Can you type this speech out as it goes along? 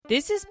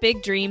This is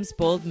Big Dreams,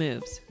 Bold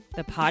Moves,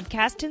 the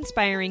podcast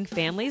inspiring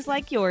families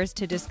like yours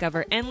to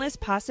discover endless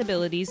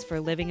possibilities for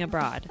living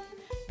abroad.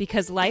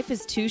 Because life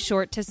is too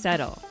short to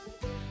settle.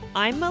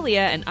 I'm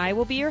Malia, and I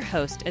will be your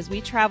host as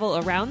we travel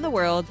around the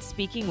world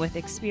speaking with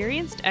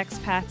experienced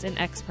expats and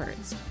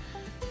experts.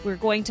 We're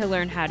going to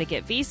learn how to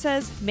get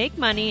visas, make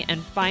money,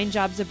 and find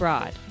jobs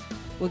abroad.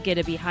 We'll get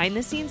a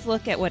behind-the-scenes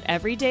look at what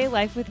everyday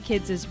life with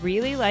kids is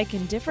really like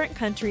in different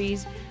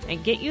countries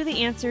and get you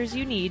the answers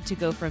you need to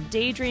go from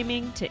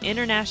daydreaming to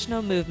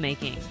international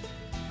move-making.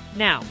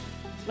 Now,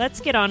 let's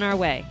get on our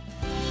way.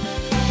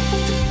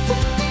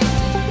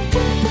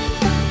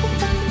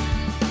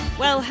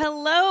 Well,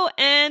 hello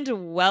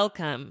and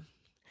welcome.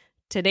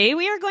 Today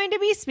we are going to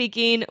be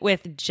speaking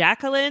with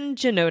Jacqueline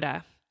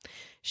Janota.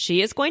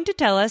 She is going to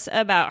tell us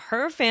about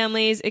her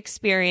family's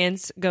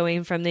experience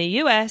going from the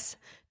U.S.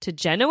 to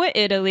Genoa,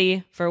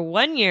 Italy for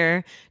 1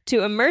 year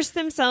to immerse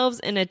themselves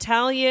in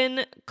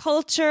Italian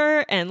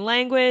culture and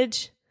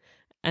language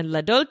and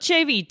la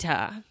dolce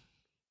vita.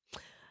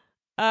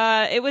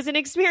 It was an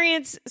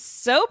experience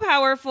so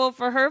powerful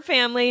for her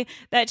family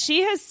that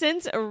she has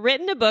since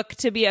written a book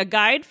to be a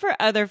guide for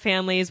other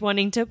families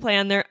wanting to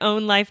plan their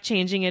own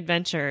life-changing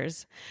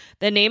adventures.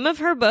 The name of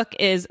her book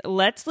is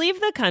Let's Leave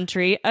the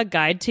Country, A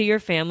Guide to Your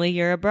Family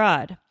Year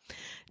Abroad.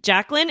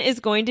 Jacqueline is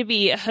going to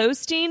be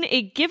hosting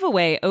a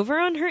giveaway over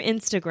on her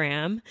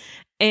Instagram,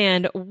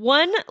 and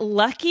one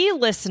lucky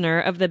listener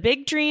of the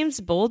Big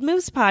Dreams, Bold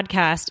Moves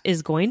podcast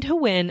is going to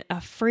win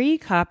a free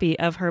copy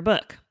of her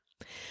book.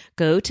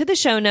 Go to the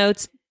show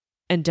notes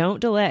and don't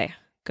delay.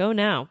 Go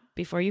now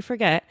before you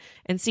forget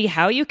and see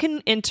how you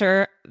can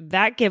enter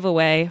that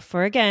giveaway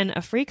for, again,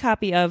 a free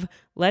copy of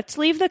Let's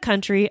Leave the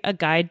Country, A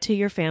Guide to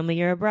Your Family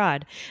Year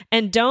Abroad.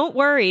 And don't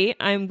worry,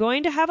 I'm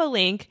going to have a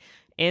link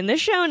in the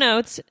show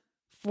notes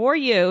for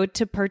you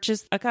to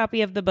purchase a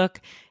copy of the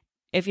book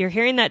if you're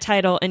hearing that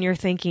title and you're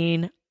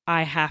thinking,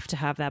 I have to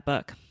have that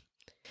book.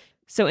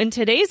 So in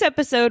today's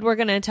episode, we're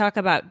going to talk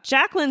about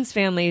Jacqueline's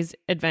family's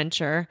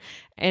adventure.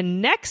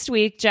 And next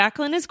week,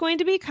 Jacqueline is going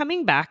to be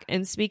coming back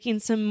and speaking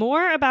some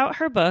more about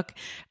her book,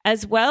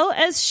 as well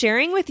as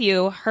sharing with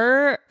you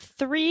her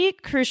 3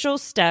 crucial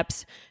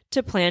steps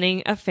to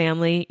planning a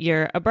family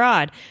year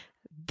abroad.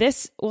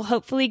 This will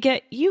hopefully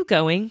get you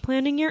going,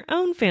 planning your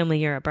own family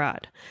year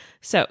abroad.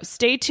 So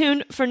stay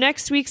tuned for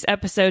next week's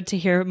episode to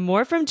hear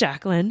more from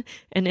Jacqueline.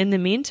 And in the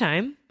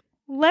meantime,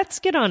 let's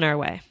get on our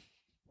way.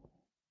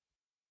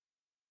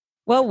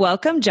 Well,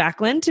 welcome,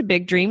 Jacqueline, to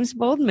Big Dreams,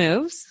 Bold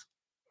Moves.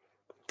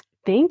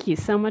 Thank you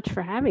so much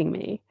for having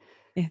me.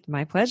 It's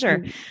my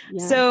pleasure.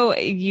 Yeah. So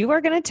you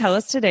are going to tell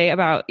us today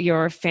about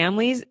your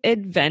family's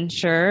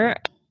adventure.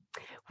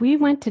 We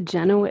went to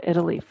Genoa,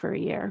 Italy for a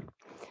year.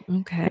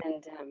 Okay.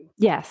 And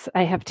yes,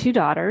 I have 2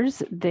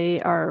 daughters.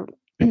 They are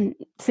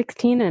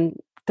 16 and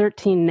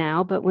 13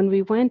 now, but when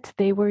we went,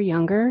 they were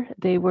younger.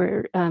 They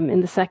were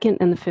in the 2nd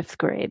and the 5th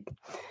grade.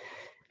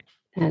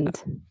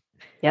 And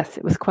yes,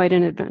 it was quite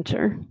an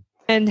adventure.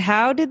 And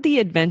how did the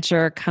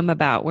adventure come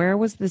about? Where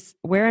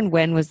and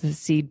when was the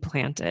seed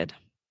planted?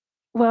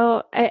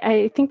 Well,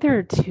 I think there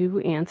are 2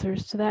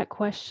 answers to that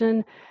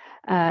question.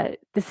 The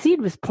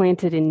seed was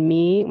planted in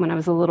me when I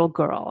was a little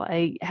girl.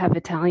 I have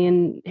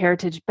Italian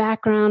heritage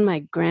background. My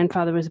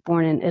grandfather was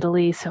born in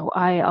Italy, so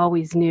I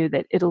always knew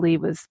that Italy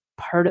was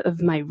part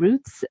of my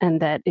roots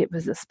and that it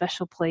was a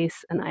special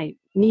place, and I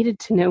needed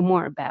to know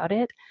more about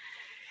it.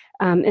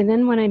 And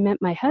then when I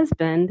met my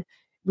husband,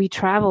 we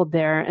traveled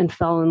there and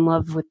fell in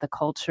love with the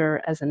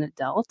culture as an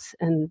adult,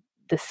 and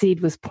the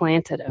seed was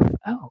planted of,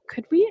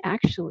 could we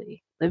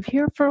actually live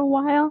here for a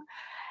while?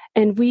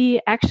 And we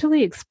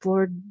actually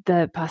explored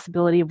the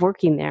possibility of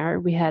working there.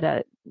 We had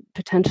a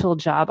potential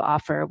job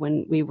offer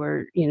when we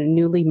were,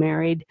 newly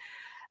married,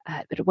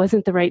 but it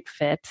wasn't the right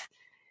fit.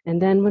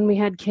 And then when we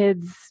had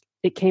kids,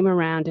 it came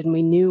around and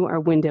we knew our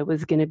window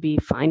was going to be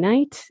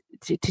finite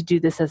to do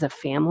this as a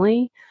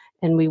family.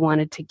 And we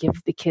wanted to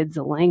give the kids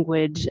a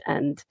language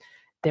and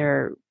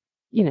their,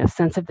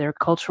 sense of their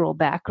cultural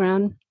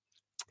background.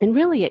 And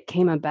really it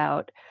came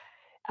about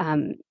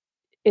in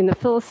the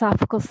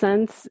philosophical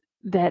sense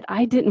that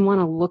I didn't want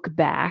to look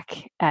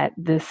back at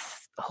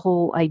this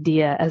whole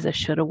idea as a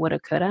shoulda, woulda,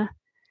 coulda.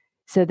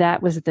 So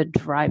that was the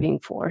driving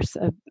force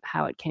of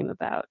how it came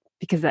about,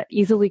 because that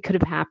easily could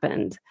have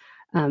happened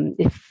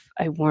if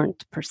I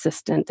weren't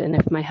persistent and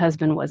if my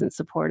husband wasn't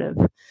supportive.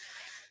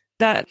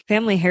 That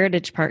family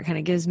heritage part kind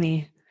of gives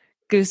me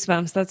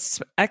goosebumps.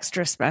 That's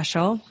extra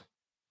special.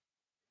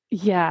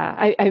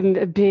 Yeah, I'm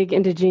a big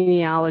into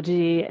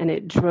genealogy, and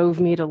it drove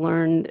me to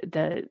learn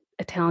the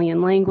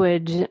Italian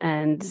language,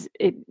 and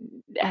it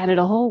added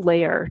a whole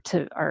layer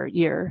to our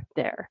year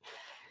there,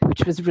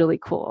 which was really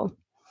cool.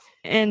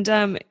 And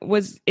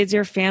is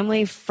your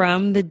family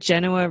from the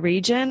Genoa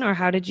region, or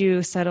how did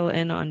you settle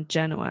in on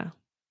Genoa?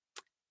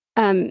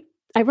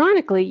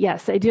 Ironically,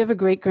 yes, I do have a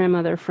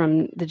great-grandmother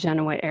from the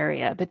Genoa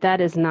area, but that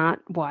is not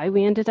why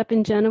we ended up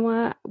in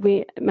Genoa.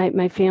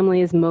 My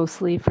family is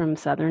mostly from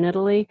southern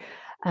Italy,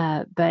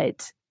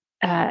 but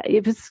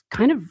it was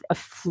kind of a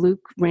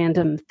fluke,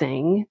 random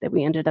thing that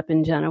we ended up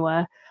in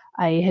Genoa.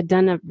 I had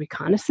done a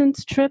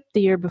reconnaissance trip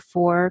the year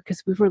before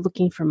because we were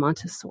looking for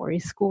Montessori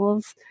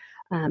schools.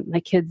 My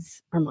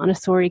kids are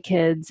Montessori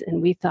kids,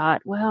 and we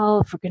thought,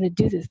 well, if we're going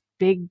to do this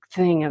big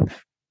thing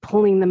of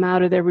pulling them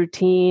out of their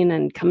routine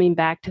and coming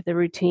back to the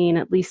routine,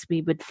 at least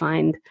we would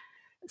find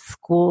a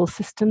school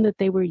system that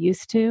they were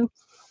used to.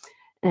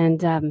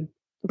 And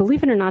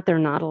believe it or not, there are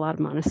not a lot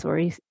of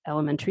Montessori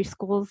elementary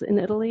schools in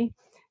Italy,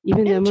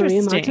 even though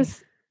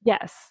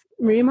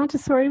Maria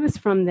Montessori was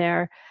from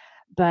there,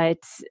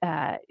 but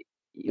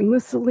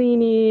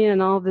Mussolini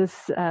and all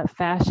this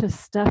fascist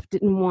stuff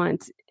didn't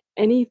want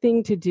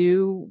anything to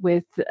do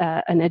with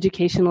an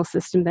educational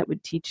system that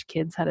would teach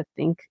kids how to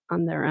think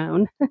on their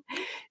own.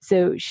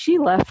 So she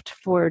left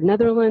for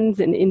Netherlands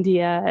and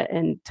India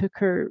and took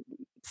her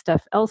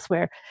stuff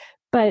elsewhere.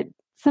 But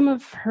some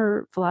of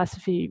her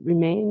philosophy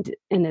remained,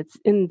 and it's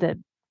in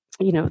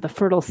the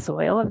fertile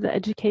soil of the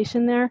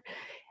education there.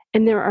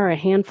 And there are a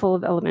handful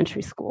of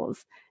elementary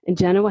schools, and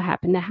Genoa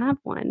happened to have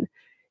one.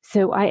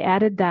 So I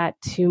added that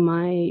to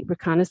my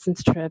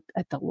reconnaissance trip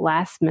at the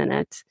last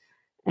minute,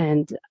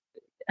 and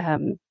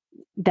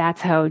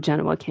that's how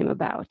Genoa came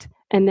about.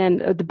 And then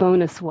the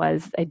bonus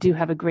was I do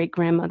have a great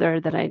grandmother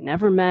that I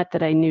never met,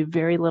 that I knew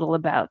very little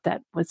about,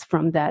 that was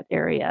from that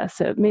area.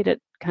 So it made it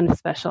kind of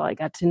special. I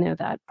got to know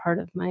that part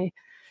of my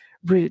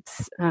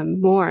roots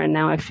more, and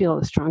now I feel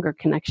a stronger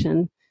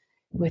connection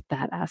with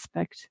that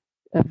aspect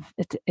of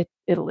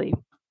Italy.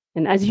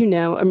 And as you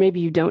know, or maybe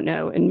you don't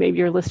know, and maybe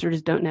your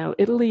listeners don't know,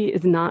 Italy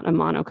is not a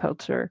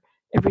monoculture.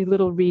 Every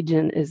little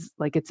region is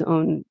like its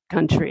own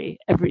country,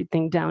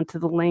 everything down to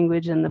the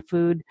language and the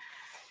food.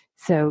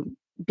 So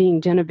being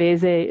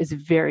Genovese is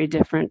very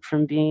different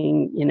from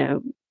being,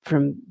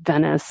 from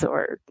Venice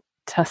or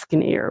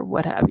Tuscany or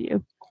what have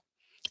you.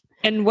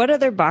 And what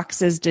other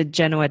boxes did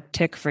Genoa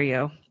tick for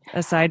you,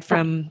 aside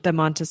from the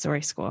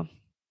Montessori school?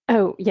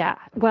 Oh, yeah.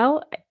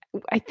 Well,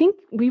 I think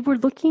we were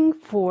looking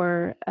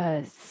for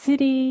a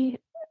city.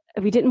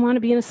 We didn't want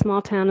to be in a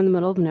small town in the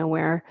middle of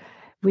nowhere.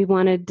 We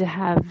wanted to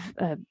have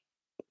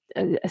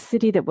a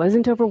city that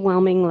wasn't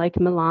overwhelming like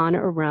Milan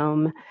or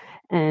Rome.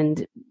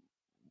 And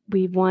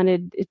we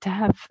wanted it to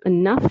have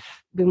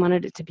enough. We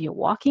wanted it to be a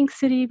walking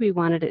city. We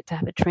wanted it to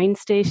have a train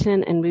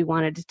station, and we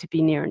wanted it to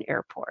be near an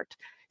airport.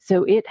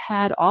 So it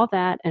had all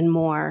that and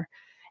more.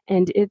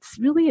 And it's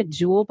really a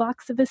jewel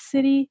box of a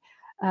city.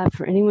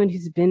 For anyone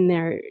who's been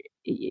there,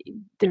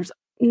 there's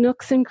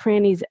nooks and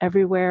crannies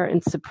everywhere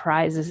and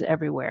surprises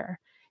everywhere.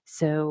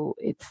 So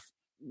it's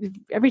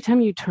every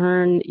time you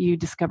turn, you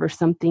discover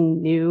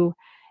something new,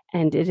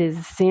 and it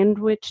is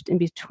sandwiched in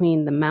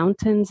between the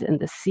mountains and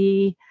the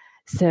sea.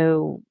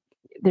 So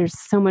there's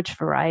so much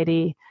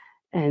variety,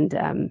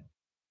 and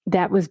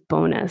that was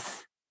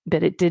bonus.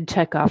 But it did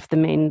check off the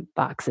main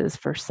boxes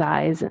for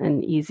size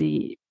and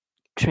easy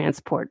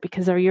transport,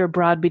 because our year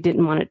abroad, we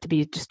didn't want it to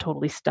be just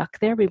totally stuck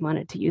there. We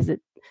wanted to use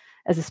it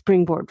as a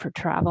springboard for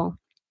travel.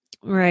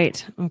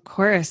 Right. Of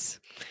course.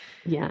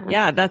 Yeah.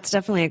 Yeah, that's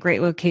definitely a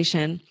great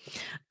location.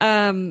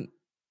 And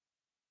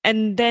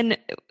then,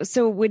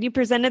 so when you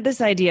presented this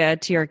idea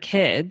to your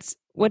kids,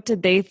 what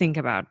did they think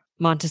about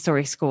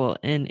Montessori school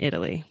in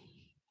Italy?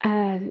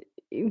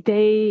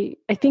 They,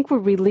 I think, were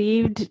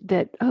relieved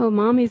that, oh,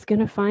 mommy's going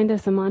to find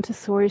us a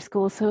Montessori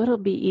school, so it'll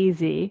be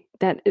easy.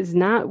 That is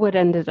not what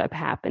ended up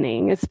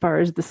happening as far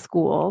as the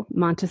school.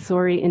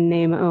 Montessori in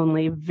name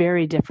only,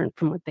 very different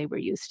from what they were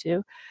used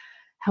to.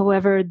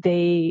 However,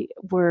 they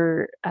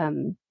were,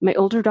 my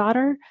older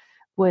daughter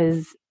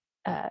was,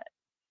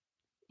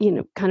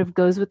 kind of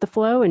goes with the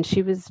flow, and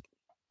she was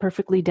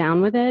perfectly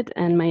down with it.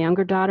 And my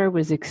younger daughter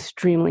was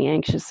extremely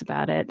anxious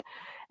about it.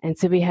 And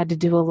so we had to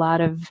do a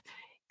lot of,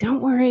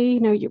 don't worry,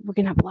 we're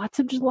going to have lots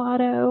of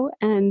gelato,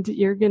 and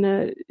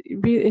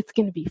it's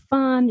going to be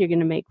fun. You're going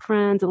to make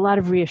friends. A lot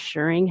of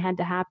reassuring had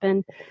to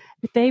happen,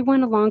 but they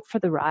went along for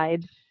the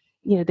ride.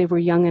 They were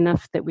young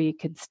enough that we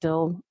could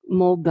still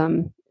mold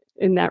them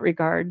in that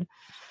regard.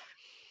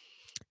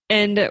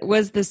 And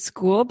was the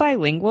school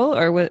bilingual,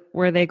 or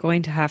were they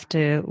going to have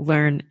to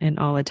learn in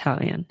all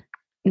Italian?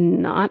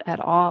 Not at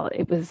all.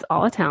 It was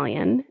all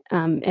Italian.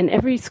 And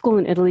every school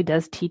in Italy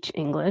does teach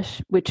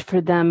English, which for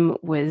them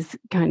was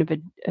kind of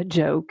a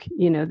joke.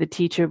 The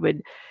teacher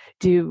would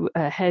do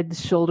a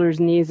heads, shoulders,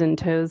 knees, and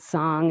toes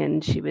song,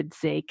 and she would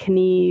say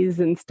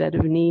knees instead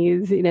of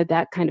knees,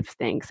 that kind of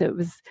thing. So it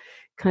was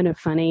kind of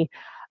funny.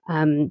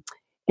 And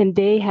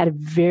they had a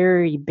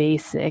very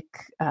basic,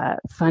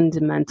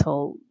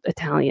 fundamental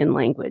Italian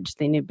language.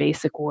 They knew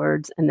basic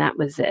words, and that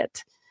was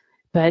it.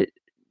 But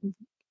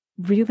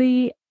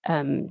really,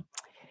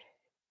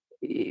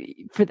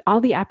 for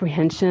all the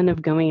apprehension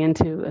of going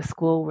into a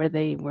school where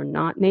they were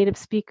not native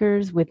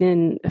speakers,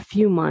 within a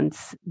few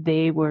months,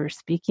 they were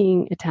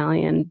speaking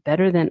Italian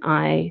better than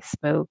I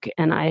spoke,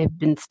 and I have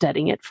been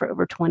studying it for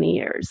over 20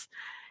 years.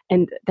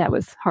 And that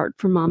was hard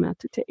for Mama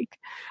to take.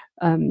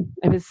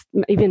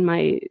 Even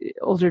my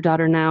older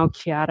daughter now,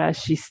 Chiara,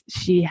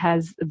 she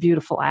has a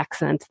beautiful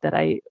accent that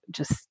I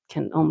just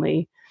can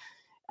only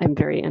I'm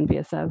very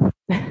envious of.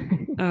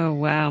 Oh,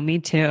 wow. Me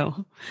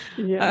too.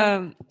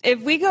 Yeah.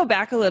 If we go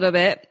back a little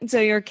bit, so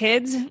your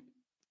kids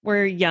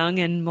were young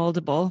and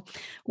moldable.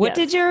 What Yes.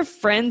 did your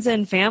friends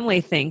and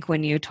family think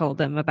when you told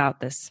them about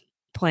this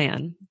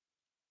plan?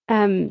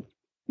 Um,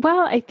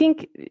 well, I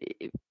think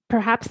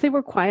perhaps they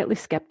were quietly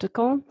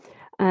skeptical.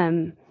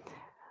 Um,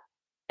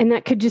 and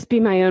that could just be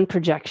my own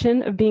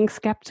projection of being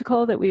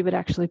skeptical that we would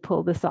actually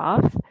pull this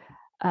off.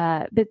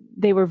 But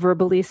they were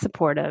verbally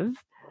supportive.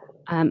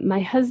 My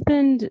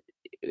husband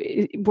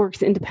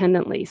works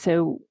independently,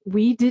 so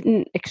we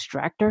didn't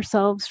extract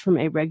ourselves from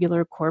a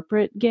regular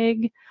corporate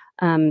gig.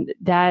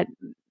 That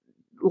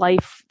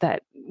life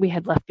that we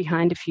had left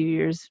behind a few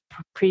years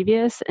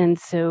previous, and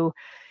so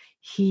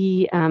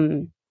he,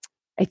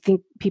 I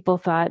think people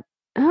thought,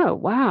 oh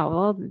wow,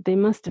 well they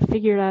must have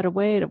figured out a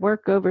way to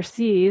work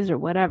overseas or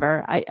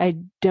whatever. I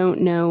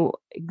don't know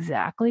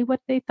exactly what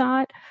they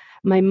thought.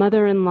 My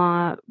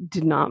mother-in-law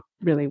did not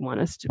really want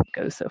us to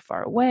go so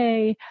far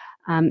away.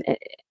 Um,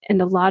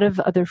 and a lot of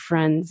other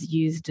friends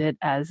used it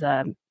as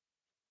a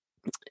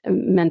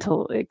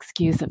mental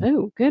excuse of,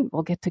 oh, good,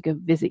 we'll get to go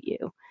visit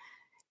you.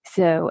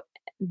 So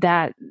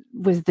that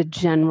was the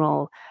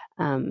general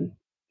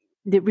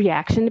the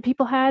reaction that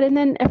people had. And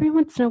then every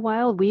once in a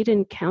while, we'd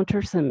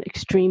encounter some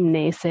extreme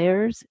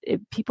naysayers.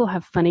 People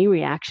have funny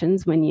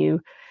reactions when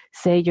you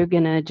say you're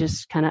going to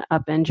just kind of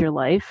upend your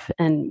life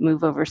and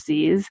move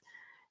overseas.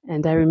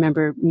 And I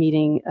remember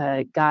meeting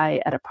a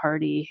guy at a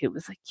party who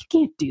was like, "You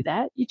can't do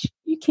that.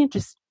 You can't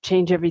just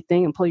change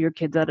everything and pull your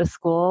kids out of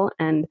school."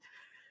 And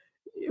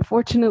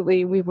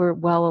fortunately, we were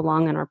well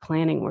along in our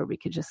planning where we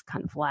could just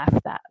kind of laugh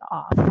that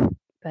off.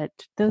 But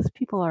those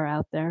people are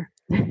out there.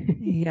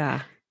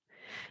 Yeah.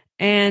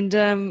 And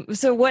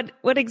so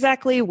what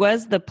exactly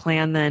was the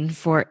plan then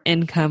for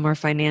income or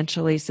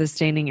financially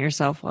sustaining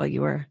yourself while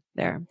you were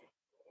there?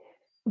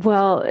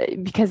 Well,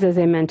 because as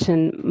I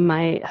mentioned,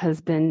 my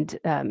husband,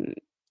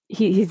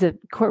 he's a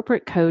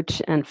corporate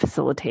coach and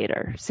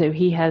facilitator. So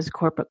he has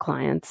corporate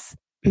clients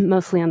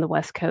mostly on the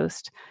West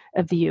Coast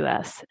of the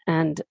US.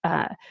 And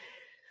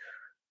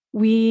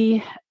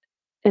we,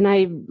 and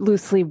I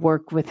loosely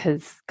work with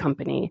his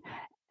company.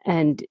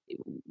 And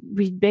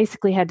we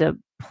basically had to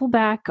pull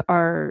back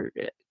our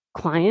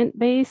client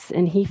base.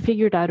 And he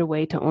figured out a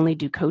way to only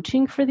do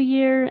coaching for the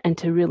year and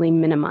to really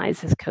minimize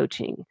his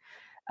coaching.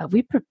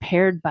 We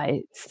prepared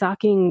by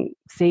stocking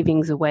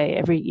savings away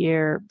every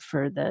year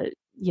for the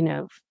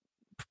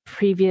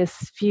previous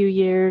few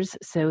years,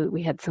 so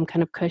we had some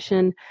kind of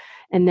cushion.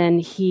 And then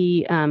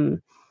he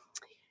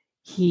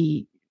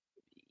he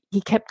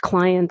kept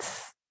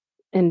clients,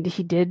 and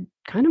he did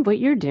kind of what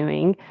you're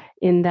doing,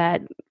 in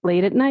that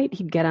late at night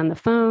he'd get on the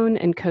phone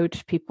and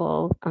coach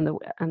people on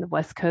the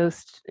West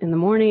Coast in the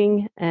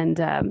morning.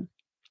 And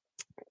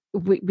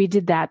we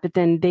did that, but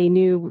then they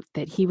knew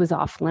that he was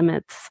off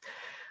limits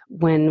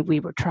when we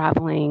were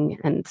traveling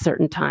and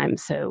certain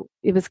times. So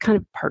it was kind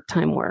of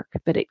part-time work,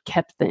 but it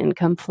kept the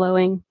income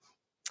flowing.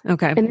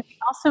 Okay. And we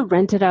also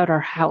rented out our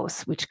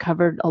house, which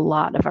covered a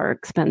lot of our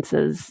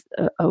expenses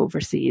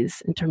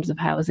overseas in terms of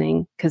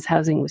housing, because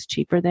housing was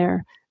cheaper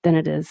there than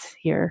it is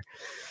here.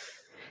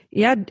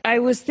 Yeah, I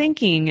was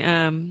thinking,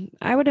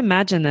 I would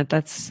imagine that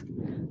that's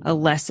a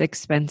less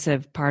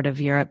expensive part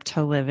of Europe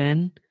to live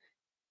in.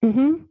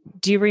 Mm-hmm.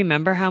 Do you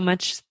remember how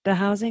much the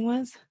housing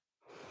was?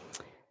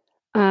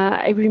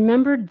 I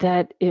remembered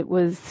that it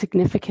was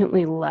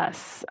significantly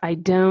less. I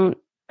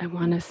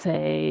want to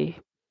say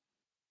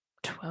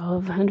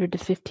 1,200 to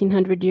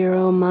 1,500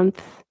 euro a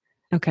month.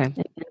 Okay.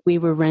 And we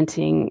were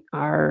renting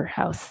our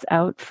house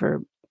out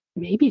for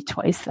maybe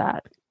twice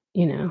that.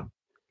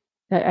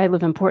 I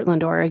live in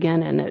Portland,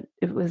 Oregon, and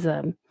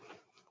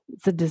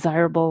it's a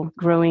desirable,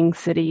 growing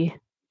city.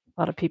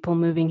 A lot of people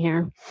moving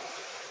here.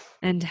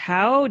 And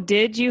how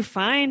did you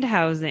find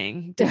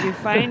housing? Did you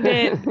find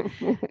it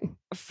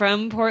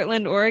from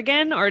Portland,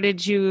 Oregon, or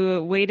did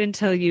you wait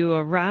until you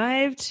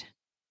arrived?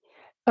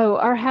 Oh,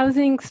 our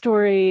housing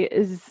story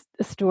is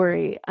a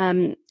story.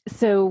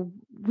 So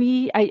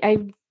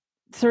I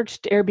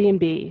searched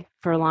Airbnb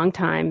for a long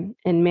time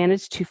and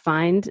managed to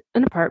find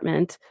an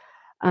apartment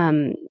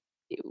um,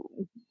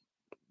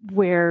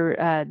 where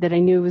that I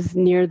knew was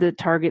near the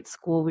target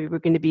school we were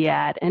going to be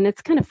at. And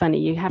it's kind of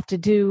funny. You have to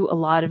do a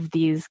lot of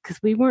these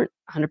because we weren't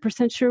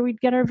 100% sure we'd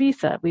get our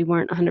visa. We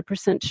weren't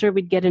 100% sure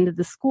we'd get into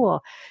the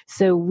school.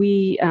 So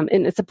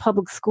and it's a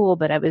public school,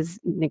 but I was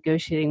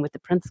negotiating with the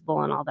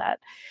principal and all that.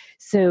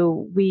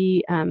 So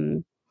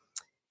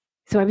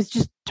so I was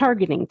just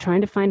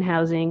trying to find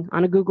housing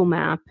on a Google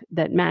map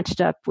that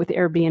matched up with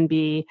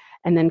Airbnb,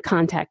 and then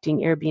contacting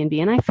Airbnb.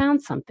 And I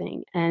found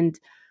something. And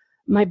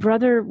my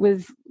brother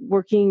was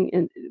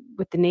working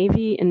with the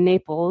Navy in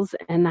Naples,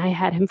 and I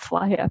had him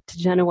fly up to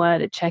Genoa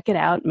to check it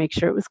out, make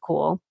sure it was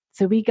cool.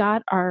 So we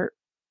got our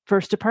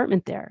first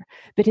apartment there.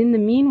 But in the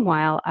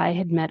meanwhile, I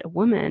had met a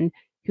woman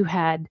who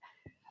had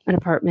an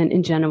apartment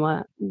in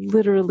Genoa,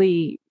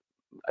 literally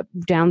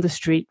down the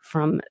street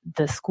from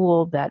the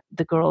school that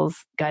the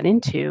girls got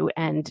into.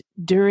 And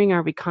during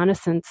our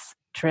reconnaissance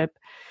trip,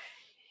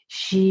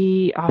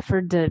 she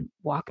offered to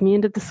walk me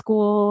into the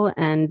school.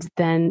 And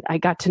then I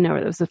got to know her.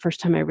 That was the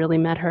first time I really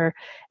met her.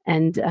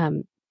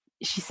 And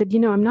she said,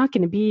 I'm not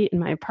going to be in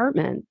my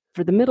apartment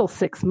for the middle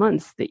 6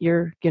 months that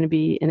you're going to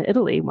be in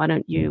Italy. Why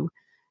don't you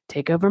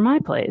take over my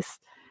place?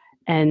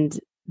 And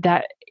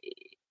that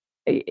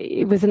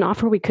it was an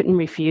offer we couldn't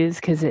refuse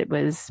because it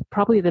was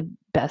probably the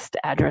best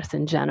address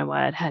in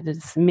Genoa. It had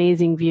this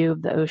amazing view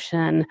of the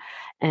ocean,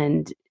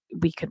 and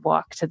we could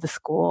walk to the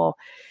school.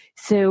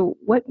 So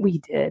what we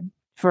did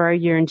for our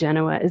year in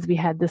Genoa is we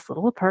had this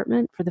little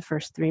apartment for the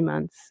first 3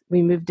 months.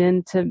 We moved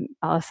into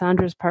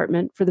Alessandra's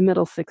apartment for the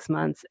middle 6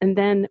 months. And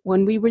then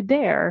when we were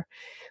there,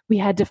 we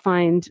had to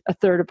find a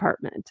third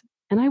apartment.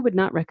 And I would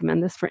not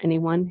recommend this for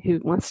anyone who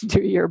wants to do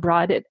a year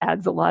abroad. It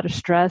adds a lot of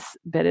stress,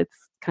 but it's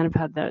kind of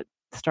how the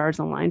stars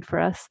aligned for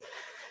us.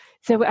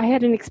 So I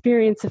had an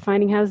experience of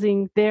finding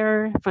housing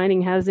there,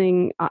 finding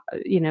housing,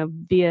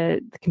 via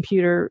the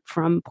computer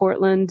from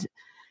Portland,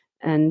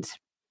 and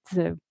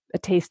so a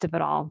taste of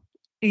it all.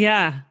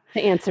 Yeah.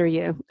 To answer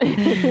you.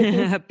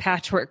 A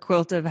patchwork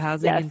quilt of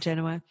housing in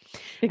Genoa.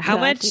 Exactly. How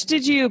much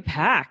did you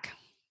pack?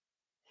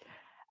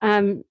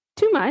 Too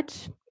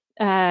much.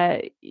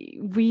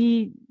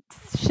 We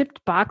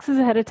shipped boxes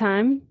ahead of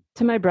time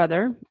to my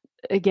brother.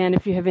 Again,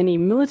 if you have any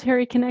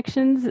military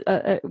connections,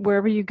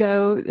 wherever you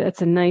go,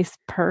 that's a nice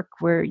perk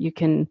where you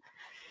can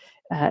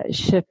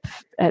ship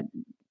at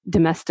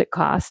domestic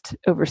cost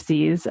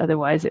overseas.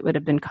 Otherwise, it would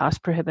have been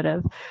cost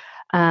prohibitive.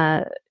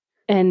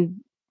 And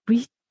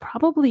we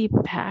probably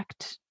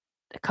packed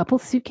a couple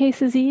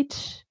suitcases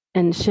each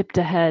and shipped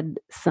ahead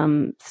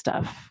some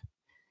stuff,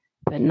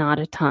 but not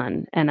a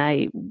ton. And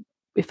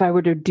if I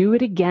were to do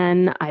it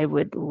again, I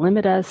would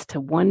limit us to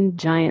one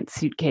giant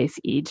suitcase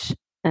each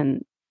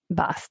and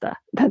basta.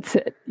 That's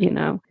it,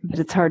 but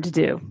it's hard to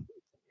do.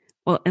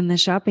 Well, and the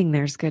shopping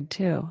there's good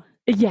too.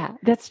 Yeah,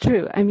 that's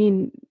true. I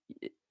mean,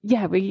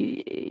 yeah,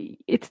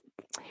 it's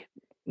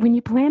when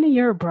you plan a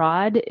year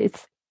abroad,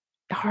 it's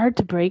hard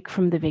to break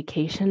from the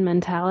vacation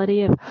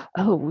mentality of,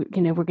 we're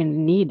going to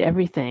need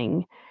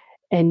everything.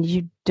 And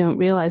you don't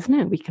realize,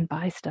 no, we can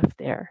buy stuff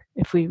there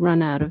if we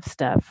run out of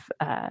stuff.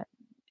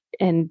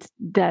 And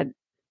that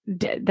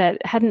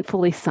hadn't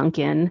fully sunk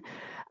in.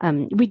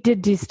 We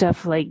did do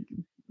stuff like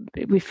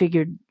we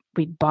figured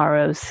we'd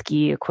borrow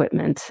ski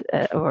equipment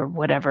or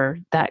whatever,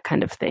 that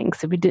kind of thing.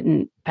 So we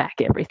didn't pack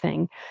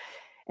everything.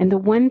 And the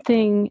one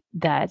thing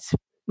that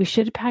we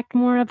should have packed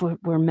more of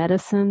were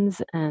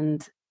medicines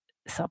and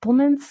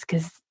supplements,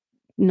 because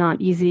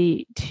not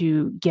easy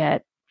to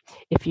get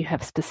if you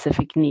have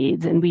specific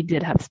needs. And we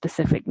did have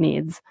specific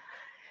needs.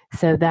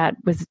 So that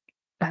was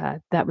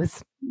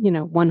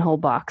one whole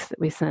box that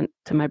we sent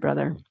to my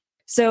brother.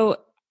 So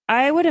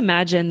I would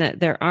imagine that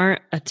there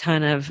aren't a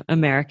ton of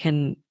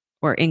American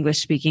or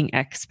English-speaking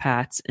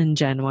expats in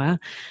Genoa.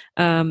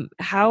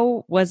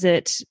 How was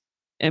it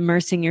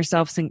immersing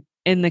yourselves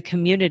in the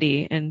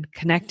community and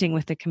connecting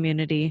with the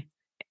community?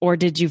 Or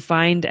did you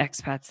find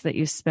expats that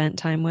you spent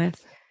time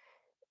with?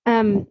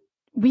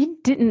 We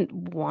didn't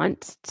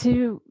want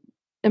to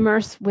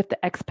immerse with the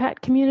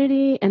expat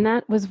community, and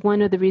that was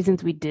one of the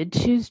reasons we did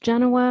choose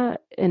Genoa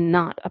and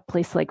not a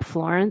place like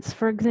Florence,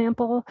 for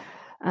example,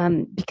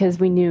 because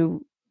we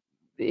knew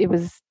it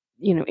was,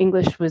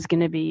 English was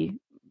going to be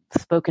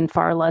spoken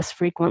far less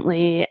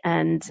frequently,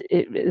 and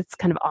it's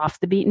kind of off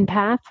the beaten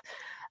path.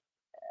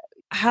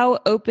 How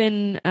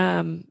open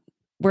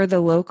were the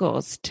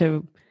locals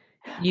to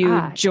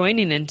you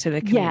joining into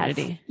the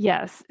community?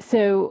 Yes.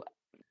 So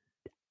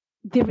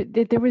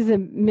there was a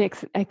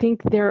mix. I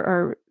think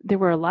there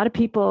were a lot of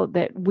people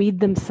that weed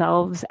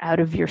themselves out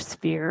of your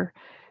sphere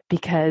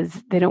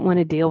because they don't want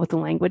to deal with the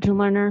language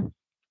learner.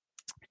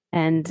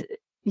 And,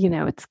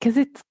 it's because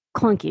it's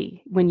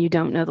clunky when you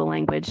don't know the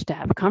language to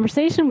have a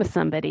conversation with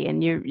somebody,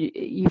 and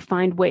you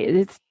find ways.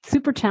 It's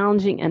super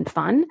challenging and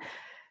fun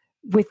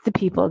with the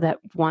people that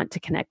want to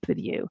connect with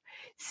you.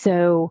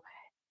 So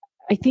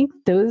I think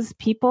those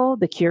people,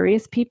 the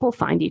curious people,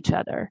 find each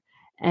other,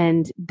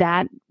 and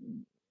that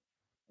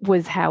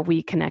was how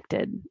we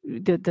connected.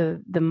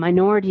 The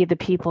minority of the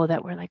people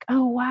that were like,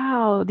 oh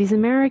wow, these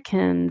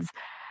Americans,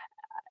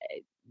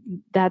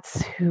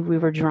 that's who we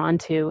were drawn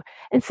to.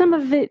 And some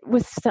of it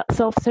was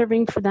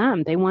self-serving for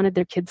them. They wanted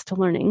their kids to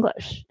learn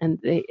English, and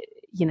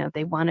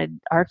they wanted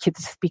our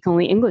kids to speak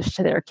only English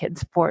to their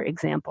kids, for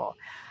example.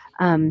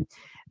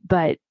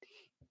 But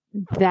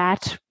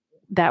that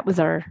was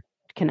our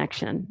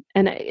connection.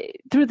 And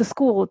through the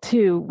school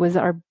too was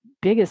our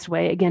biggest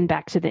way, again,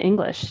 back to the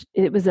English.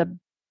 It was a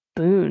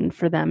boon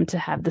for them to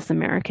have this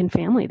American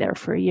family there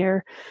for a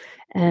year.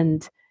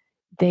 And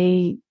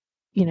they,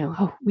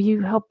 will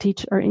you help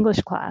teach our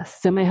English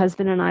class? So my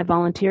husband and I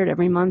volunteered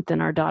every month in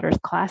our daughter's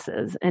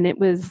classes. And it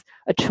was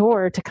a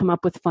chore to come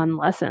up with fun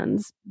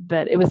lessons,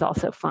 but it was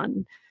also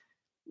fun.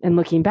 And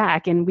looking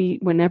back, and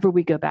whenever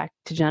we go back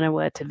to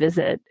Genoa to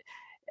visit,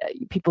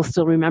 people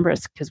still remember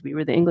us because we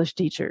were the English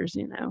teachers,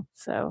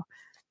 so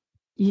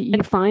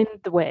you find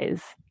the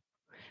ways.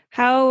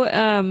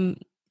 How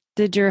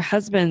did your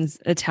husband's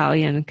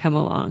Italian come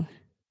along?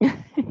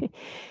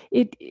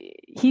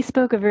 he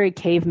spoke a very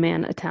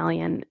caveman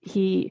Italian.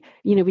 We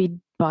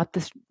bought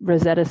this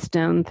Rosetta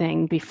Stone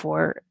thing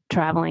before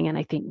traveling, and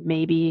I think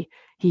maybe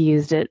he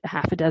used it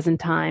half a dozen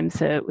times.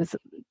 So it was,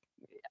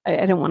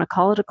 I don't want to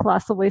call it a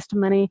colossal waste of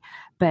money,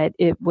 but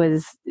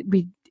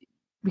we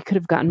could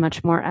have gotten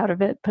much more out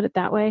of it, put it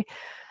that way.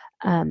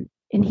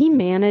 And he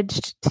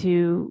managed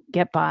to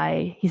get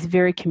by. He's a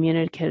very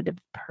communicative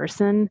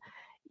person,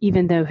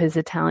 even though his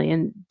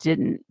Italian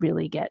didn't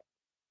really get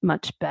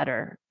much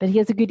better, but he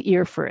has a good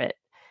ear for it.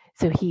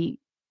 So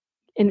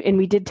and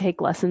we did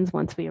take lessons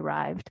once we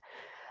arrived.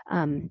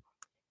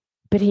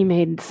 But he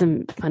made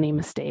some funny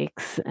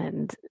mistakes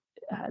and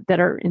that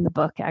are in the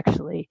book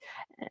actually.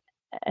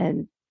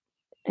 And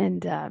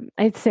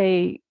I'd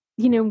say,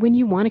 when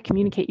you want to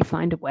communicate, you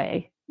find a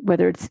way,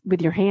 whether it's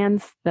with your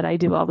hands that I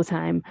do all the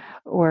time,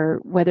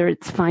 or whether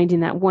it's finding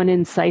that one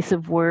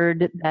incisive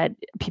word that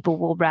people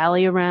will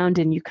rally around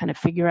and you kind of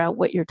figure out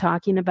what you're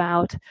talking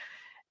about.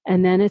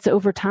 And then it's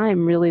over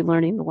time really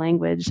learning the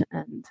language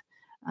and,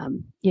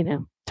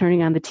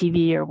 turning on the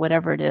TV or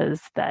whatever it is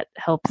that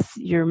helps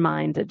your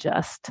mind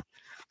adjust.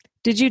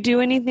 Did you do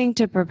anything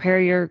to prepare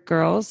your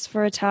girls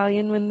for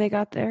Italian when they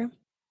got there?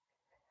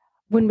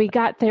 When we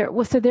got there,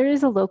 well, so there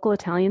is a local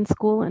Italian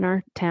school in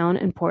our town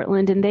in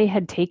Portland, and they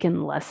had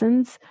taken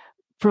lessons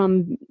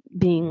from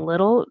being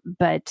little,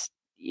 but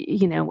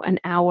an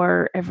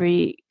hour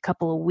every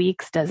couple of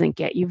weeks doesn't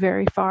get you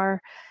very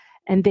far.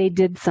 And they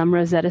did some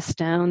Rosetta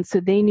Stone, so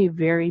they knew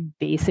very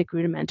basic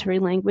rudimentary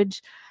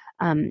language.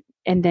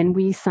 And then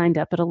we signed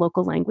up at a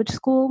local language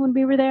school when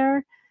we were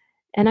there.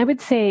 And I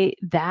would say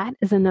that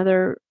is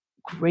another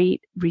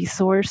great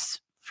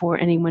resource for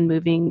anyone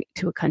moving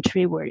to a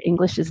country where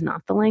English is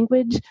not the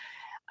language,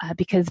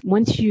 because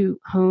once you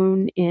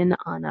home in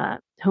on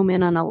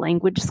a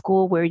language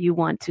school where you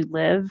want to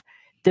live,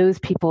 those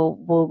people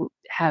will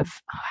have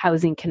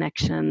housing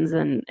connections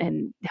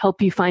and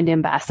help you find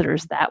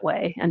ambassadors that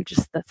way. And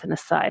just that's an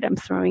aside I'm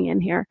throwing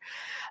in here.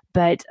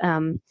 But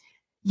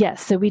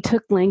yes, so we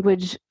took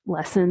language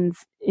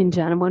lessons in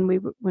Genoa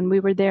when we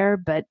were there,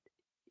 but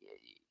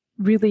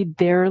really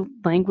their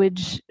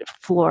language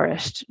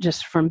flourished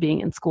just from being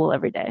in school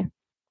every day.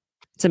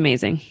 It's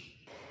amazing.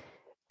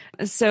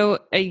 So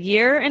a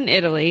year in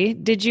Italy,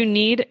 did you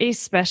need a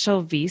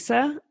special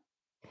visa?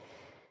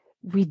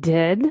 We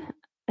did.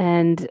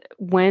 And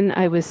when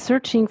I was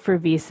searching for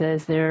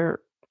visas, there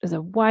is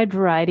a wide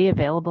variety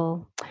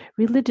available: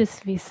 religious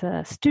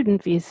visa,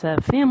 student visa,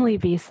 family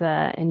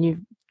visa, and you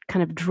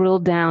kind of drill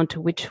down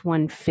to which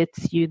one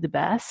fits you the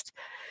best.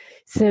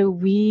 So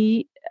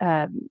we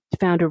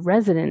found a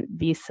resident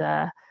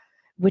visa,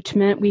 which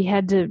meant we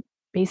had to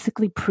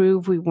basically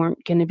prove we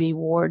weren't going to be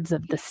wards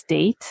of the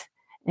state.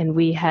 And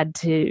we had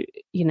to,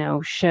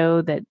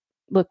 show that,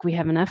 look, we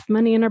have enough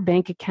money in our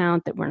bank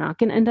account that we're not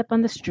going to end up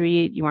on the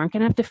street. You aren't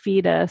going to have to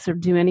feed us or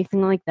do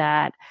anything like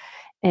that.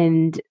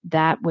 And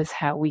that was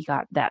how we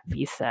got that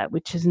visa,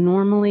 which is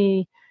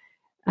normally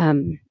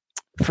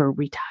for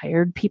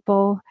retired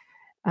people.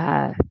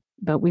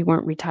 But we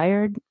weren't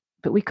retired,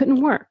 but we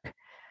couldn't work.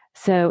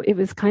 So it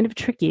was kind of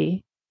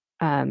tricky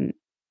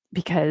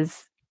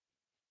because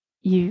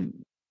you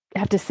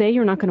have to say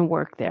you're not going to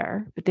work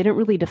there, but they don't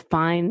really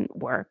define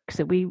work.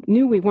 So we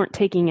knew we weren't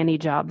taking any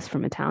jobs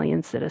from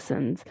Italian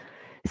citizens.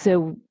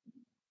 So,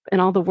 and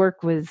all the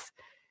work was,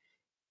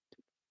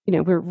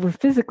 we're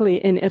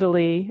physically in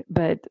Italy,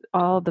 but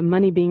all the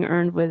money being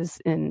earned was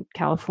in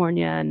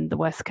California and the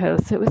West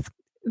Coast. So it was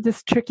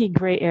this tricky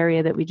gray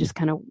area that we just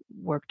kind of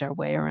worked our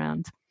way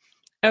around.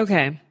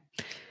 Okay.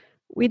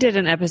 We did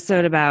an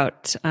episode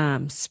about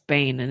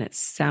Spain, and it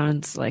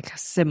sounds like a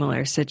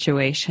similar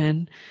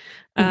situation.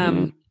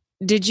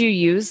 Did you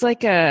use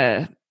like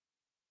an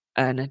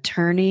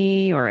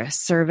attorney or a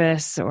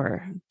service,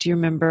 or do you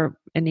remember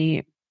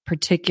any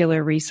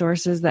particular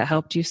resources that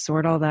helped you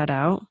sort all that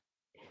out?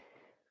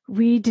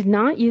 We did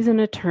not use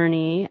an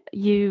attorney.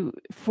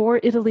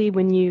 For Italy,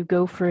 when you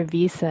go for a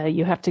visa,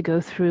 you have to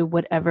go through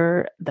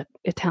whatever the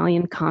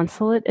Italian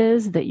consulate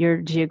is that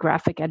your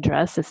geographic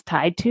address is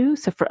tied to.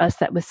 So for us,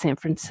 that was San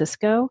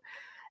Francisco.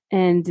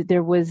 And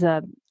there was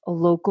a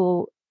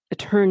local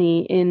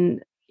attorney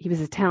he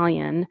was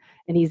Italian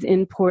and he's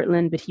in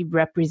Portland, but he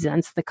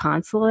represents the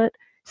consulate.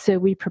 So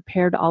we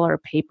prepared all our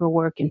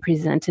paperwork and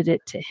presented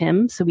it to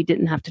him. So we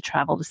didn't have to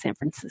travel to San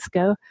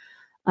Francisco.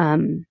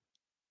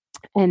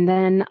 And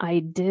then I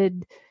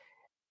did,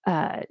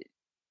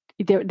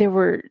 there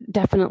were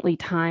definitely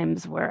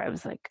times where I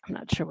was like, I'm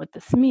not sure what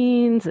this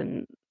means,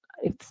 and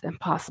it's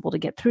impossible to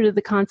get through to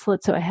the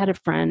consulate. So I had a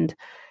friend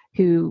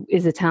who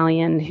is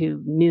Italian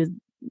who knew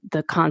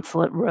the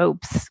consulate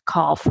ropes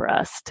call for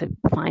us to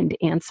find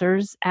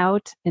answers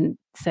out. And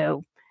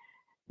so,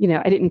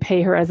 I didn't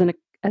pay her as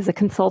a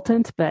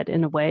consultant, but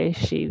in a way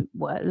she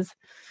was.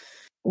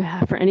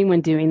 For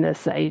anyone doing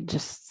this, I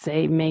just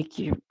say make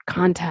your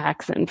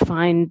contacts and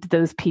find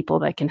those people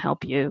that can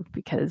help you,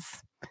 because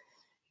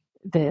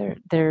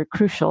they're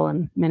crucial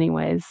in many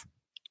ways.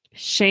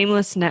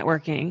 Shameless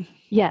networking.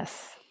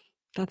 Yes.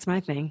 That's my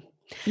thing.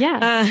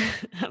 Yeah.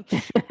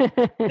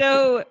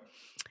 So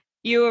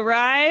You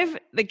arrive,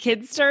 the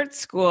kids start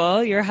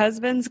school, your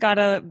husband's got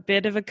a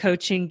bit of a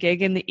coaching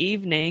gig in the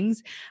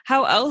evenings.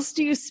 How else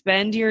do you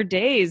spend your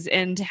days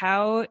and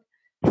how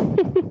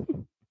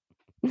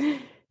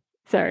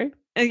Sorry.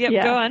 yep,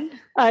 Yeah. go on.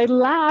 I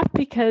laugh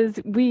because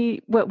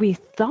what we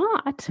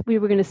thought we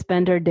were going to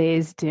spend our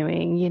days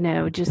doing,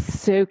 just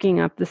soaking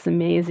up this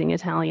amazing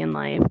Italian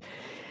life,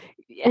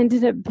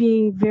 ended up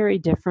being very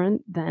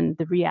different than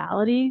the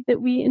reality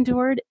that we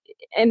endured.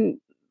 And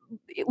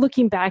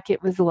looking back,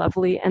 it was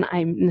lovely, and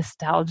I'm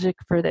nostalgic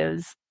for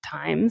those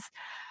times.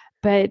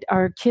 But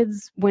our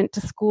kids went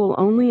to school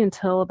only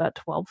until about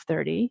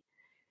 12:30.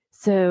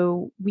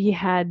 So we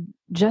had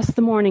just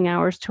the morning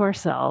hours to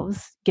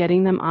ourselves,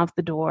 getting them off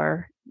the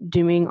door,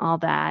 doing all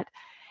that.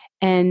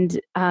 And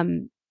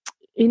in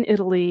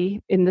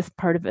Italy, in this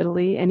part of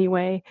Italy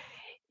anyway,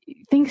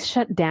 things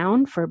shut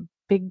down for a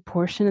big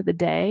portion of the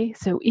day.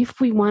 So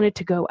if we wanted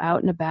to go out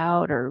and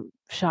about or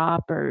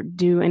shop or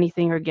do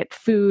anything or get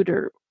food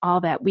or all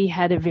that, we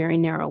had a very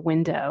narrow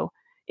window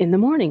in the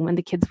morning when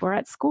the kids were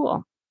at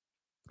school.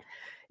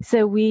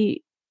 So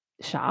we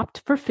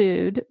shopped for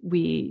food.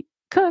 We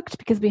cooked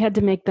because we had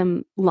to make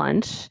them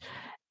lunch,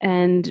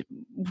 and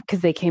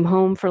because they came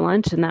home for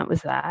lunch, and that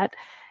was that.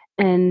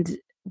 And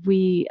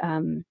we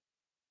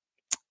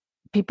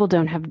people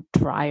don't have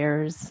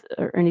dryers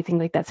or anything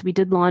like that, so we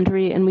did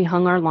laundry and we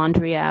hung our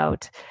laundry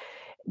out.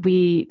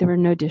 There were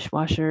no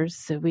dishwashers,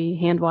 so we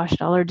hand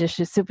washed all our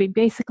dishes. So we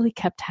basically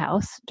kept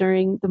house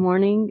during the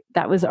morning.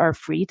 That was our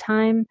free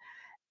time.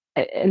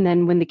 And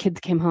then when the kids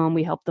came home,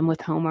 we helped them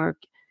with homework.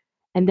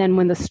 And then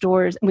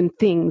when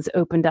things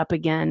opened up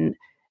again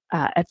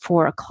at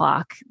 4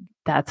 o'clock,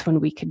 that's when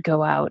we could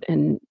go out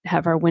and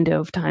have our window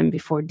of time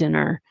before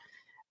dinner.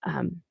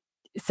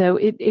 So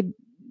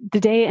the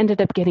day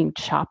ended up getting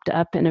chopped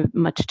up in a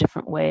much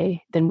different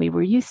way than we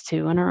were used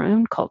to in our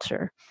own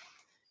culture.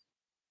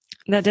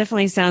 That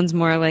definitely sounds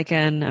more like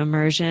an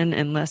immersion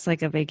and less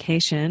like a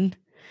vacation.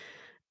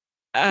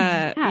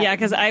 Yeah,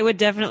 because I would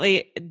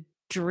definitely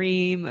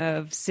dream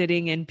of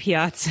sitting in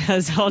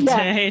piazzas all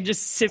day and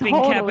just sipping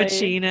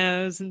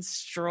cappuccinos and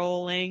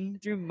strolling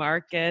through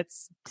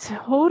markets.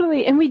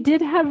 Totally. And we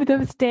did have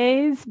those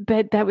days,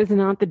 but that was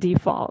not the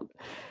default.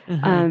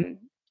 And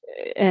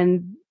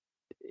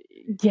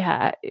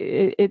yeah,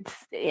 it's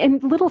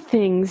and little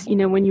things,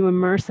 when you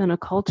immerse in a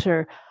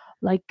culture,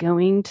 like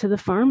going to the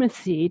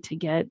pharmacy to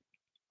get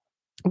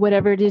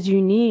whatever it is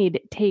you need,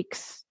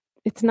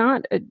 it's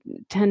not a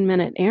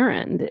 10-minute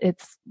errand.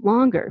 It's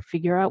longer.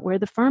 Figure out where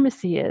the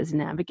pharmacy is,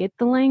 navigate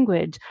the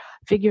language,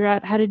 figure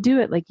out how to do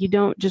it. Like, you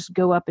don't just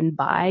go up and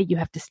buy. You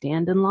have to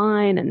stand in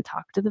line and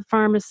talk to the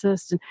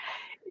pharmacist,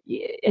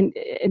 and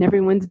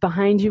everyone's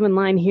behind you in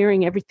line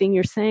hearing everything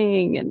you're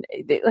saying. And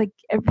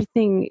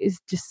everything is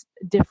just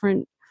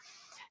different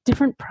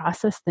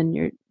process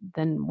than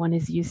one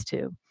is used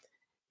to.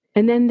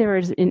 And then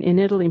there's, in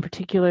Italy in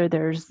particular,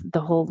 there's the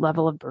whole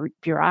level of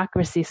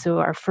bureaucracy. So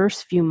our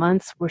first few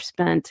months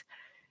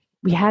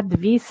we had the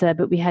visa,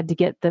 but we had to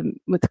get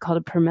what's called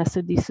a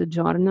permesso di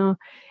soggiorno,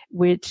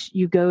 which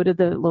you go to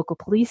the local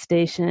police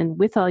station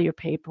with all your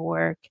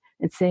paperwork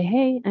and say,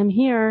 hey, I'm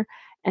here.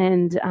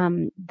 And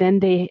then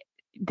they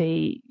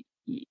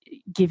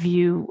give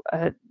you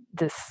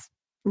this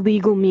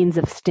legal means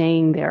of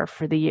staying there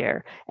for the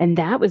year. And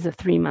that was a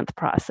 3-month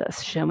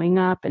process, showing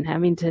up and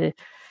having to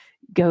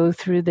go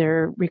through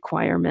their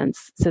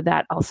requirements. So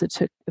that also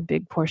took a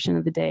big portion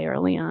of the day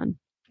early on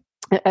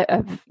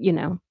of,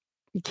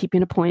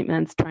 keeping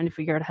appointments, trying to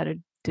figure out how to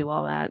do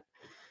all that.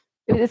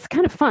 It's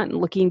kind of fun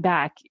looking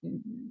back.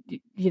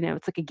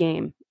 It's like a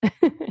game.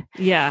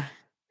 Yeah.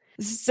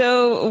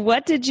 So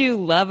what did you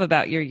love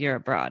about your year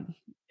abroad?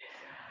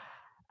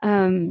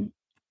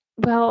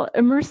 Well,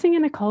 immersing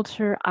in a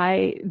culture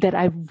that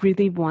I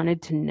really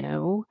wanted to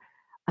know.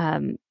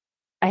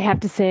 I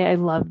have to say I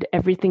loved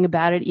everything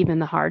about it, even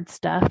the hard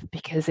stuff,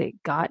 because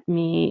it got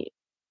me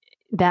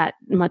that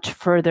much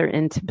further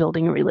into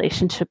building a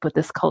relationship with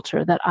this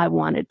culture that I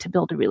wanted to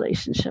build a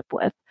relationship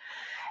with.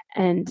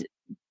 And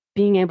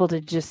being able to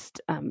just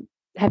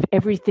have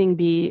everything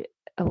be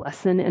a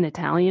lesson in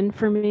Italian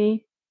for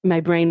me.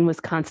 My brain was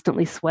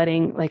constantly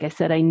sweating. Like I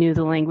said, I knew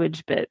the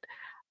language, but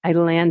I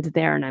landed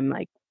there and I'm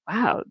like,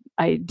 wow,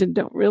 I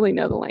don't really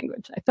know the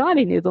language. I thought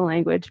I knew the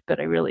language, but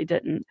I really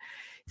didn't.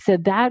 So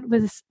that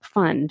was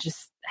fun,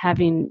 just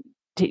having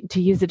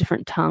to use a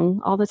different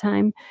tongue all the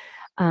time,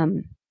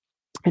 and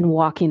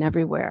walking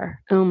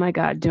everywhere. Oh my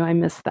God, do I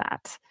miss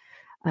that?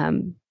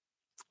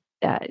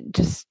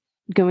 Just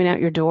going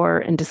out your door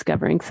and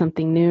discovering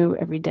something new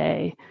every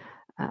day.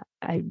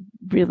 I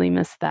really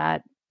miss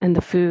that. And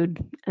the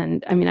food.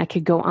 And I mean, I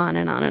could go on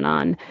and on and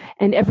on.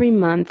 And every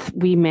month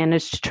we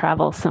managed to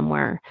travel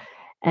somewhere.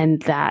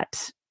 And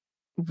that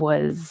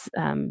was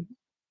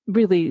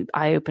really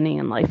eye-opening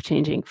and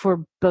life-changing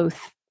for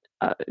both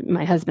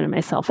my husband and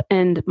myself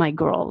and my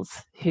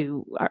girls,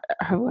 who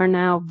are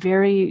now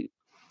very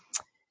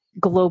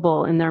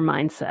global in their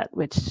mindset,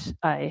 which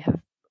I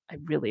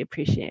really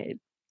appreciate.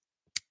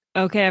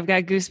 Okay, I've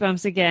got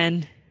goosebumps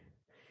again.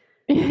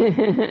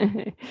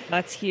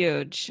 That's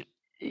huge.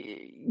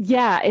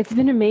 Yeah, it's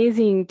been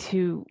amazing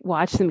to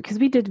watch them because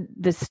we did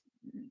this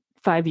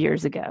 5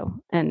 years ago,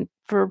 and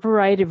for a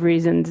variety of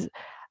reasons,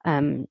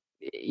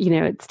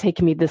 it's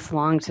taken me this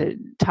long to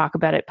talk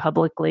about it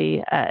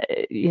publicly,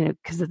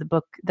 because of the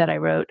book that I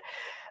wrote.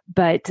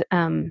 But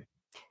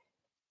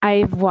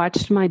I've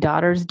watched my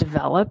daughters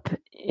develop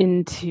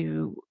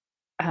into,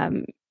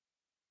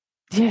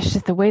 it's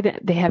just the way that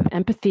they have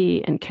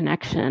empathy and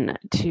connection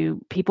to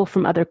people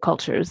from other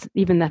cultures,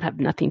 even that have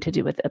nothing to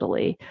do with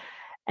Italy,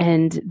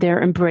 and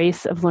their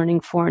embrace of learning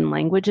foreign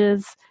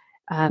languages,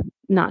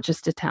 not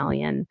just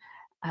Italian,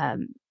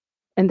 um,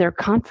 and their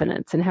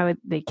confidence and how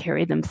they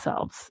carry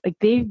themselves. Like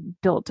they've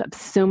built up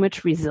so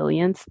much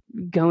resilience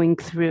going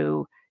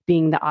through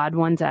being the odd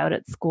ones out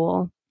at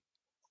school.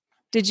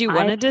 Did you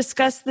want to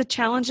discuss the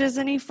challenges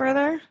any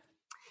further?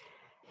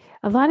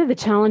 A lot of the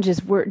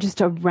challenges were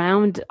just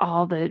around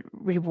all the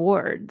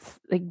rewards,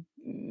 like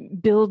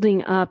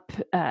building up,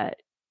 for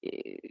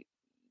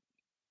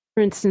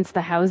instance,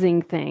 the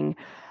housing thing.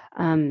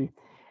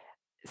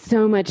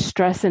 So much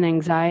stress and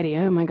anxiety.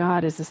 Oh my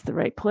God, is this the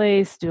right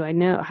place? Do I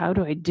know? How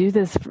do I do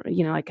this?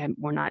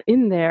 We're not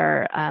in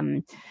there.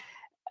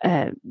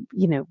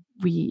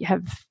 We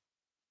have,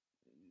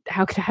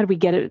 how do we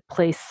get a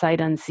place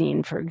sight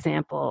unseen, for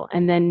example,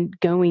 and then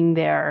going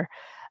there,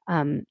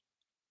 and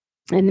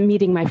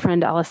meeting my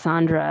friend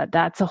Alessandra.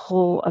 That's a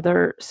whole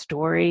other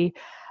story.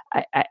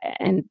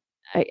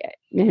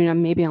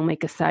 Maybe I'll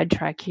make a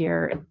sidetrack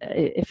here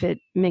if it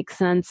makes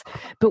sense.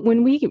 But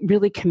when we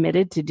really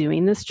committed to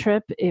doing this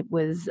trip, it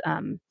was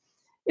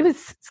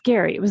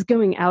scary. It was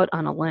going out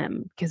on a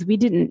limb because we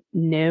didn't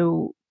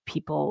know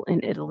people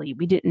in Italy.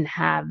 We didn't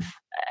have.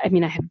 I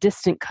have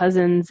distant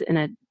cousins in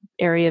an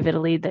area of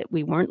Italy that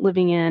we weren't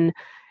living in,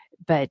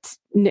 but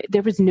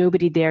there was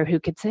nobody there who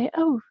could say,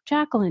 "Oh,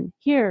 Jacqueline,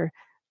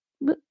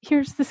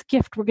 here's this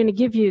gift we're going to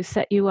give you,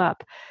 set you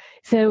up."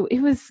 So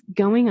it was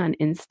going on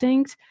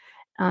instinct.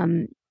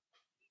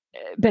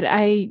 But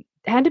I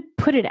had to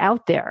put it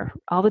out there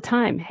all the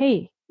time.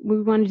 Hey,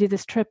 we want to do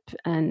this trip.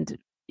 And,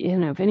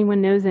 if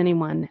anyone knows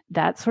anyone,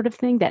 that sort of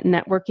thing, that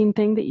networking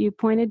thing that you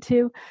pointed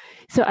to.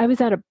 So I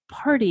was at a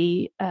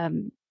party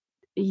over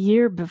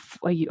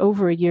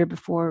a year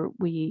before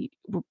we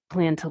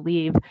planned to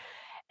leave.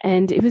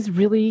 And it was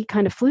really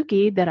kind of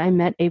fluky that I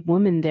met a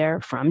woman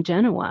there from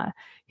Genoa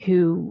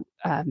who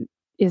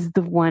is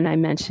the one I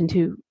mentioned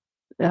who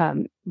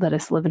let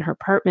us live in her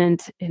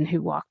apartment and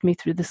who walked me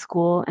through the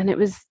school. And it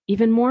was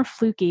even more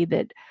fluky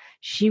that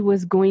she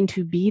was going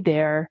to be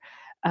there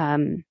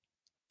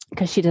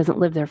because she doesn't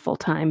live there full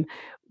time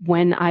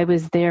when I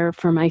was there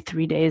for my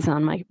 3 days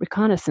on my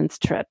reconnaissance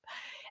trip.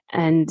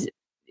 And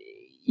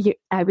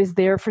I was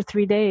there for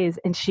 3 days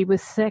and she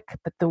was sick,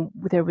 but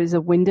there was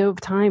a window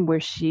of time where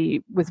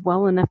she was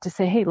well enough to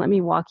say, hey, let me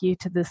walk you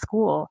to the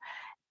school.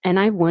 And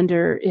I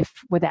wonder if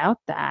without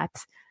that,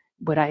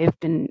 would I have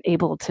been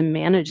able to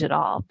manage it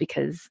all?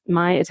 Because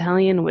my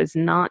Italian was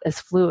not as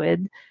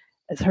fluid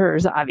as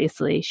hers,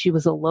 obviously. She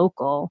was a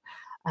local.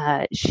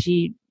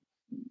 She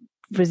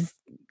was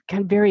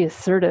kind of very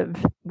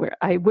assertive where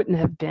I wouldn't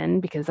have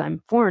been because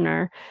I'm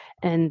foreigner.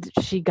 And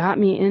she got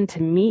me in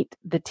to meet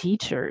the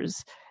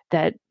teachers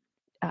that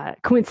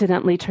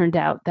coincidentally turned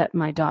out that one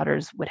of my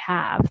daughters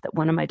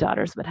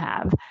would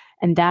have.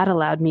 And that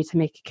allowed me to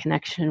make a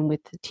connection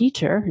with the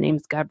teacher. Her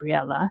name's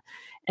Gabriella.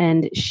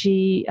 And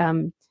she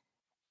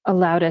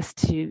allowed us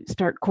to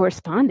start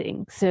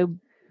corresponding. So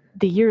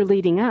the year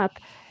leading up,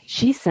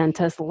 she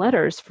sent us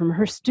letters from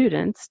her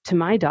students to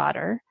my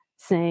daughter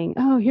saying,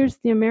 oh, here's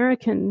the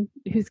American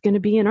who's going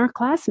to be in our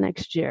class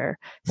next year.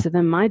 So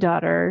then my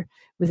daughter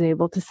was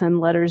able to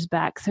send letters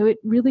back. So it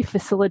really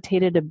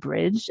facilitated a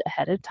bridge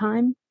ahead of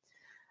time.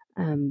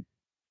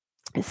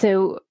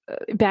 So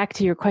back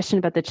to your question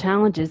about the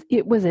challenges,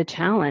 it was a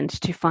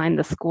challenge to find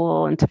the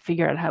school and to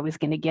figure out how I was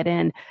going to get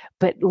in,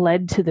 but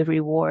led to the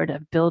reward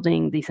of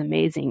building these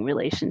amazing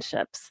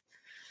relationships.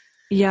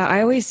 Yeah,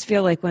 I always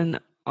feel like when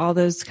all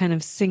those kind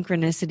of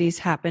synchronicities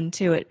happen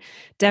too, it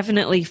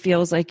definitely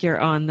feels like you're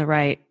on the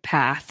right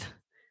path.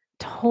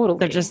 Totally.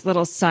 They're just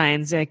little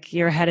signs like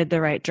you're headed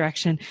the right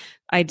direction.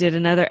 I did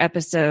another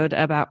episode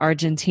about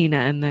Argentina,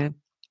 and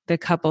the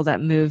couple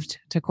that moved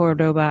to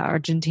Cordoba,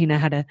 Argentina,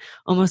 had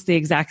almost the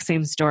exact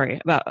same story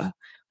about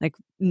like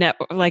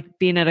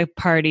being at a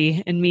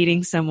party and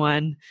meeting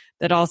someone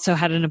that also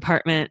had an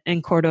apartment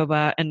in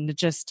Cordoba, and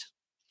just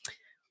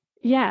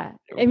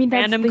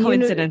random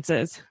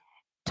coincidences.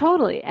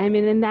 Totally. And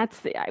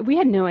we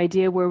had no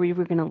idea where we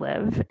were going to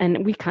live,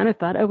 and we kind of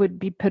thought it would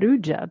be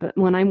Perugia. But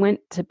when I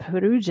went to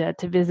Perugia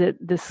to visit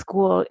the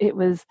school,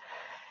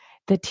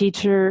 the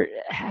teacher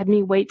had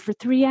me wait for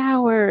 3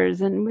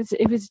 hours, and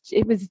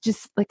it was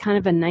just like kind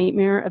of a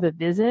nightmare of a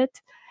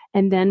visit.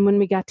 And then when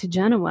we got to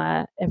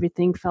Genoa,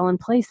 everything fell in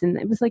place, and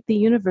it was like the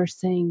universe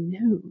saying,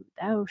 "No,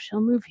 thou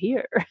shall move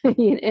here."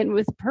 It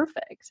was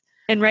perfect.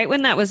 And right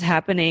when that was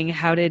happening,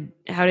 how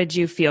did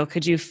you feel?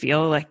 Could you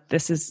feel like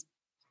this is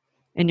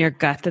in your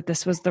gut that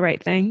this was the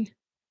right thing?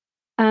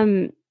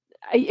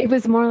 It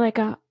was more like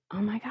oh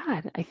my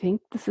God, I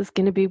think this is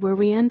going to be where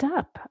we end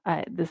up.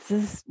 This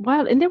is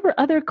wild. And there were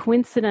other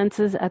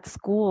coincidences at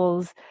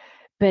schools,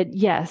 but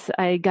yes,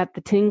 I got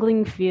the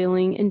tingling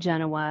feeling in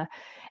Genoa.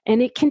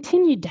 And it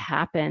continued to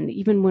happen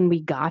even when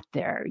we got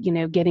there,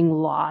 getting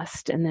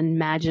lost and then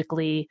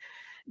magically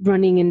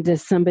running into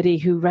somebody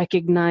who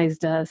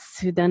recognized us,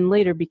 who then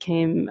later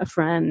became a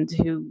friend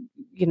who,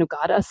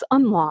 got us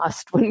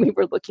unlost when we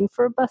were looking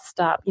for a bus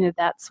stop,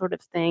 that sort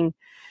of thing.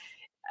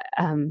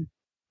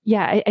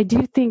 I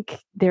do think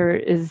there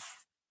is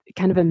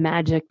kind of a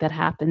magic that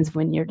happens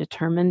when you're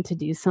determined to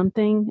do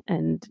something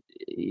and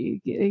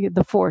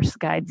the force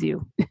guides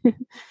you.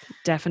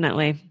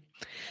 Definitely.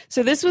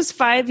 So this was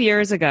 5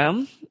 years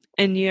ago,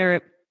 and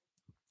your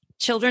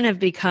children have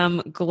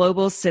become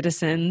global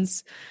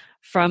citizens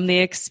from the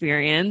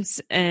experience.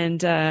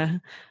 And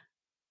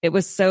it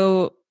was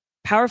so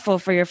powerful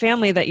for your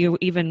family that you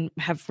even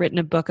have written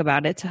a book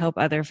about it to help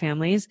other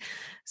families.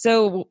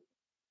 So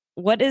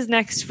what is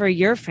next for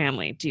your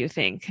family, do you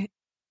think?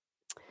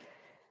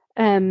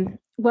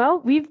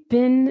 Well, we've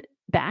been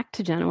back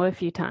to Genoa a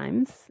few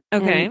times.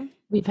 Okay.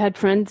 We've had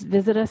friends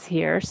visit us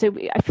here. So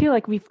I feel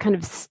like we've kind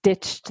of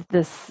stitched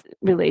this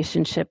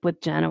relationship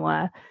with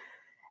Genoa.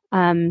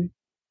 And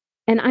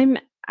I'm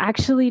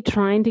actually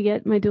trying to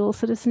get my dual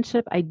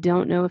citizenship. I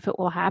don't know if it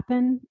will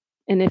happen.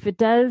 And if it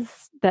does,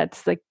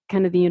 that's like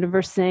kind of the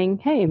universe saying,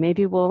 hey,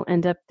 maybe we'll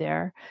end up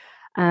there.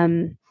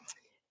 And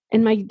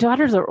my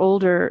daughters are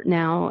older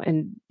now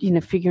and,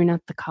 figuring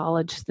out the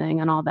college thing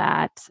and all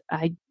that.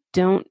 I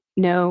don't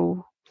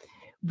know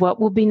what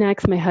will be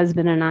next. My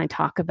husband and I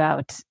talk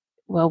about,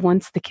 well,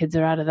 once the kids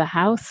are out of the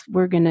house,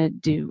 we're going to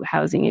do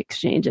housing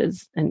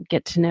exchanges and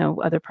get to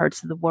know other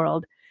parts of the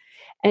world.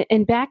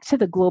 And back to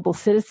the global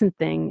citizen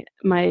thing,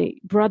 my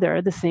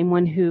brother, the same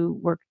one who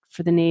worked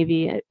for the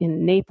Navy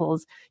in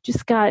Naples,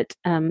 just got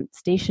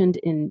stationed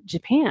in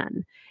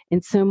Japan.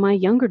 And so my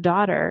younger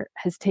daughter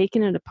has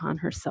taken it upon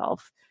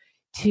herself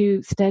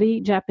to study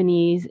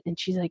Japanese. And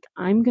she's like,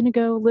 I'm going to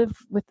go live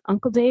with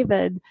Uncle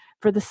David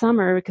for the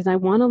summer because I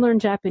want to learn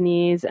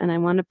Japanese and I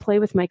want to play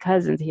with my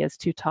cousins. He has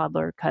 2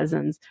 toddler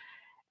cousins.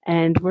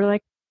 And we're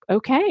like,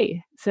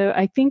 okay. So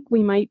I think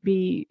we might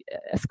be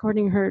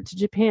escorting her to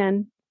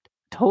Japan,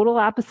 total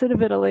opposite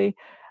of Italy.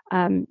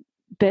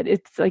 But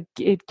it's like,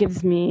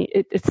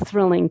 it's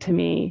thrilling to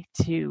me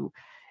to,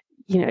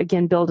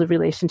 again, build a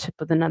relationship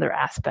with another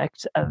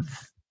aspect of,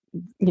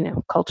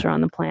 culture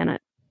on the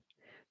planet.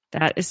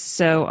 That is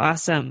so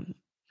awesome.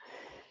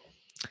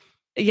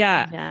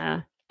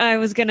 Yeah. I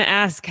was going to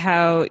ask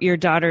how your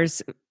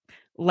daughter's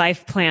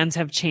life plans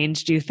have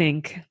changed, do you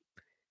think,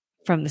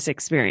 from this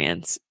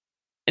experience?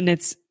 And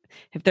if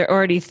they're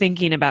already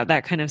thinking about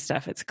that kind of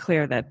stuff, it's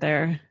clear that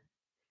they're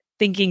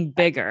thinking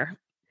bigger.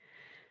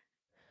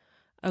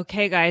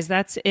 Okay, guys,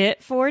 that's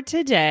it for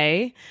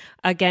today.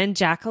 Again,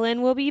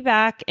 Jacqueline will be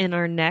back in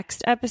our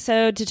next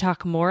episode to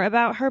talk more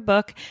about her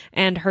book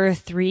and her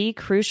 3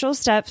 crucial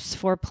steps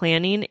for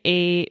planning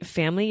a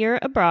family year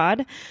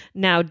abroad.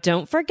 Now,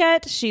 don't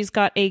forget, she's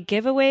got a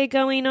giveaway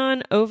going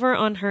on over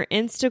on her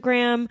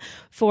Instagram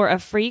for a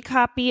free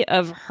copy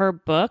of her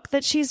book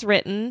that she's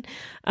written.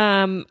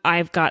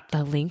 I've got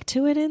the link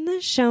to it in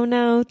the show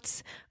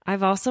notes.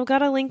 I've also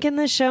got a link in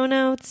the show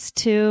notes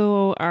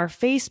to our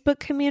Facebook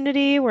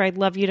community where I'd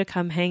love you to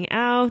come hang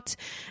out.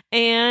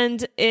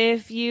 And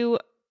if you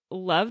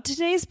loved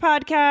today's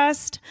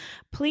podcast,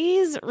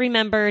 please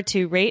remember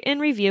to rate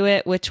and review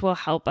it, which will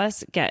help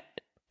us get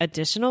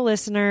additional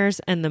listeners.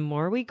 And the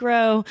more we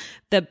grow,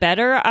 the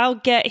better I'll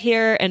get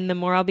here and the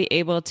more I'll be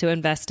able to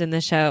invest in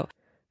the show.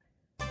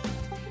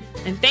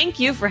 And thank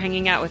you for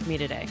hanging out with me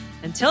today.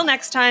 Until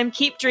next time,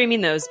 keep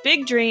dreaming those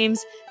big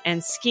dreams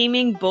and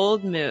scheming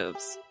bold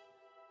moves.